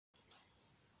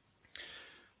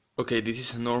Okay, this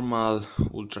is a normal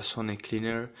ultrasonic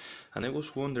cleaner, and I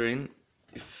was wondering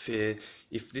if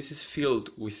this is filled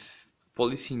with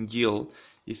polishing gel,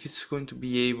 if it's going to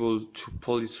be able to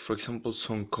polish, for example,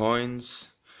 some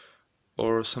coins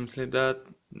or something like that,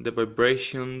 the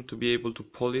vibration to be able to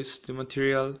polish the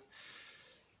material.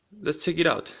 Let's check it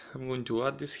out. I'm going to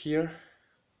add this here,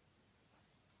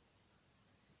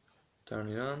 turn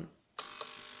it on.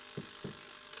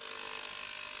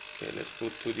 Okay, let's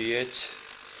put to the edge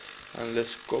and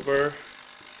let's cover.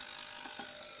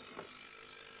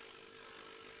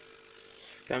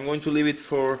 Okay, I'm going to leave it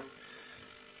for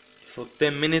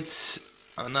 10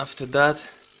 minutes, and after that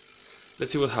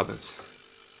let's see what happens.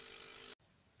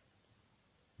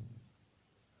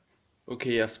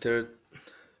 Okay, after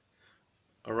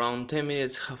around 10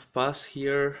 minutes have passed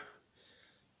here,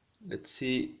 let's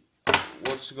see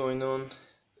what's going on.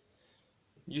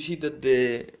 You see that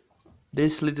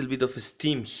there's a little bit of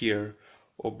steam here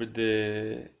over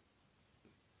the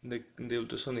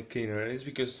ultrasonic cleaner, and it's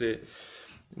because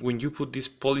when you put this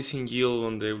polishing gel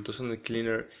on the ultrasonic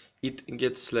cleaner, it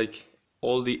gets like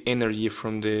all the energy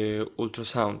from the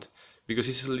ultrasound, because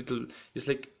it's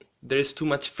like there's too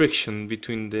much friction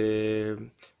between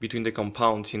the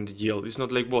compounds in the gel. It's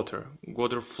not like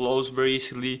water flows very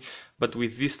easily, but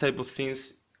with this type of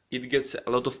things it gets a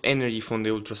lot of energy from the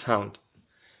ultrasound.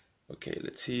 Okay,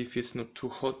 let's see if it's not too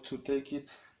hot to take it.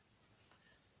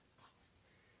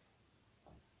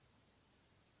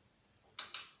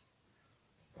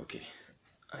 Okay,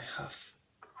 I have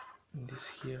this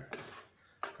here,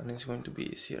 and it's going to be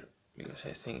easier because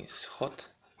I think it's hot.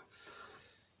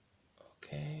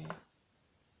 Okay,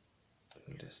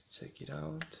 let's check it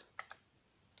out,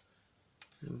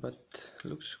 but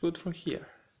looks good from here.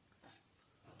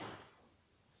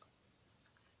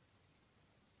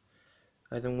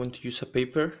 I don't want to use a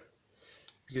paper,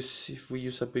 because if we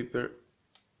use a paper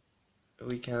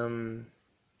we can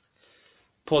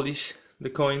polish the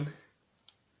coin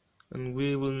and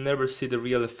we will never see the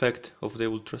real effect of the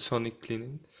ultrasonic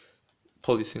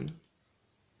polishing.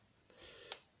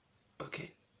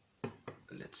 Okay,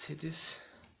 let's see this.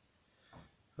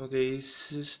 Okay,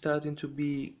 it's starting to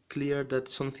be clear that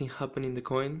something happened in the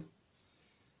coin.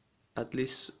 At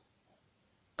least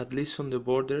on the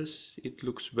borders it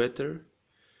looks better.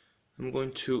 I'm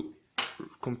going to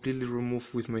completely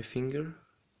remove with my finger.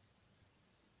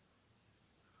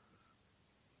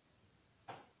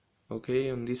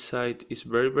 Okay, on this side it's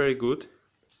very good.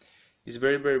 It's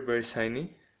very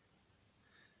shiny.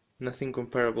 Nothing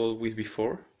comparable with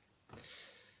before.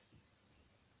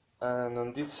 And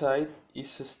on this side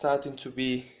it's starting to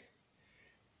be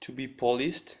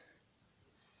polished.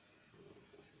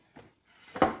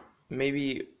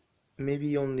 Maybe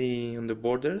only on the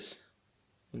borders,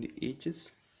 on the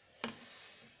edges.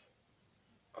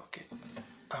 Okay,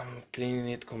 I'm cleaning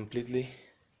it completely.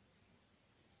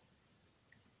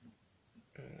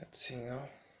 Let's see now.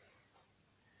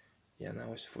 Yeah,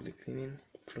 now it's fully clean.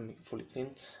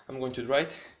 I'm going to dry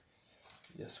it.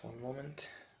 Just one moment.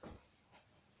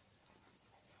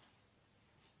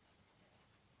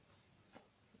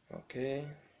 Okay.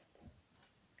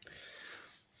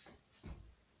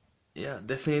 Yeah,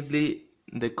 definitely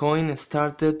the coin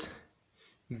started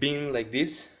being like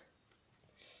this,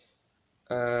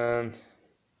 and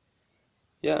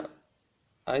yeah,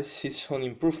 I see some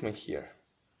improvement here.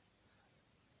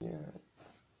 Yeah,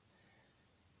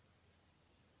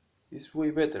 it's way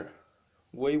better,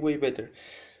 way better.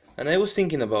 And I was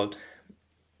thinking about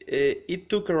it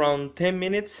took around 10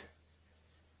 minutes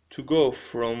to go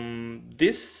from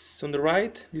this on the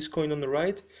right, this coin on the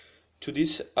right, to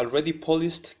this already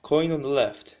polished coin on the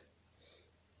left.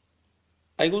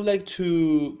 I would like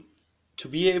to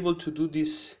be able to do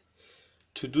this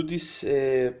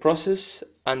process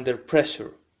under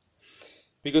pressure,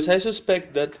 because I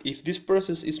suspect that if this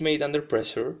process is made under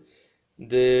pressure,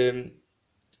 the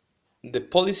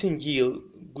polishing gel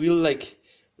will like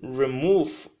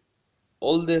remove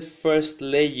all the first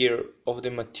layer of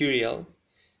the material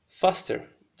faster,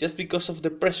 just because of the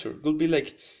pressure. It will be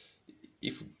like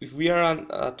if we are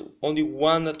at only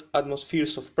 1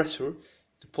 atmospheres of pressure,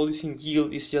 the polishing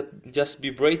gel is just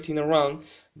vibrating around.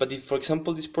 But if, for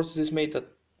example, this process is made at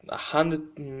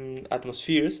 100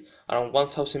 atmospheres, around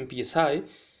 1000 psi,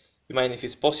 imagine if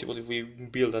it's possible, if we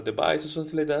build a device or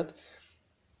something like that,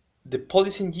 the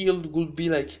polishing gel would be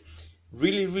like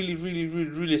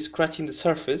really scratching the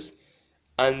surface,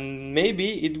 and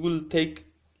maybe it will take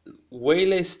way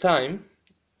less time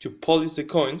to polish the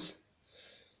coins,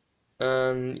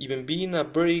 and even being a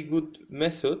very good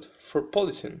method for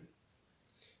polishing,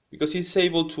 because it's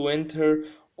able to enter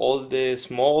all the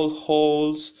small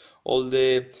holes, all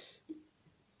the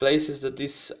places that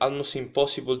is almost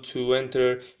impossible to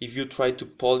enter if you try to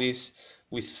polish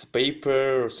with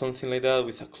paper or something like that,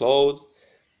 with a cloth.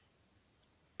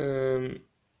 Um,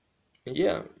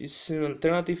 yeah, it's an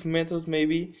alternative method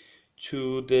maybe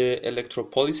to the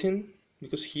electropolishing,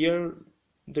 because here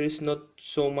there is not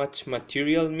so much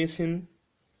material missing.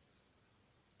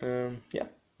 Yeah,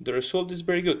 the result is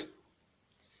very good.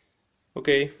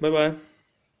 Okay, bye bye.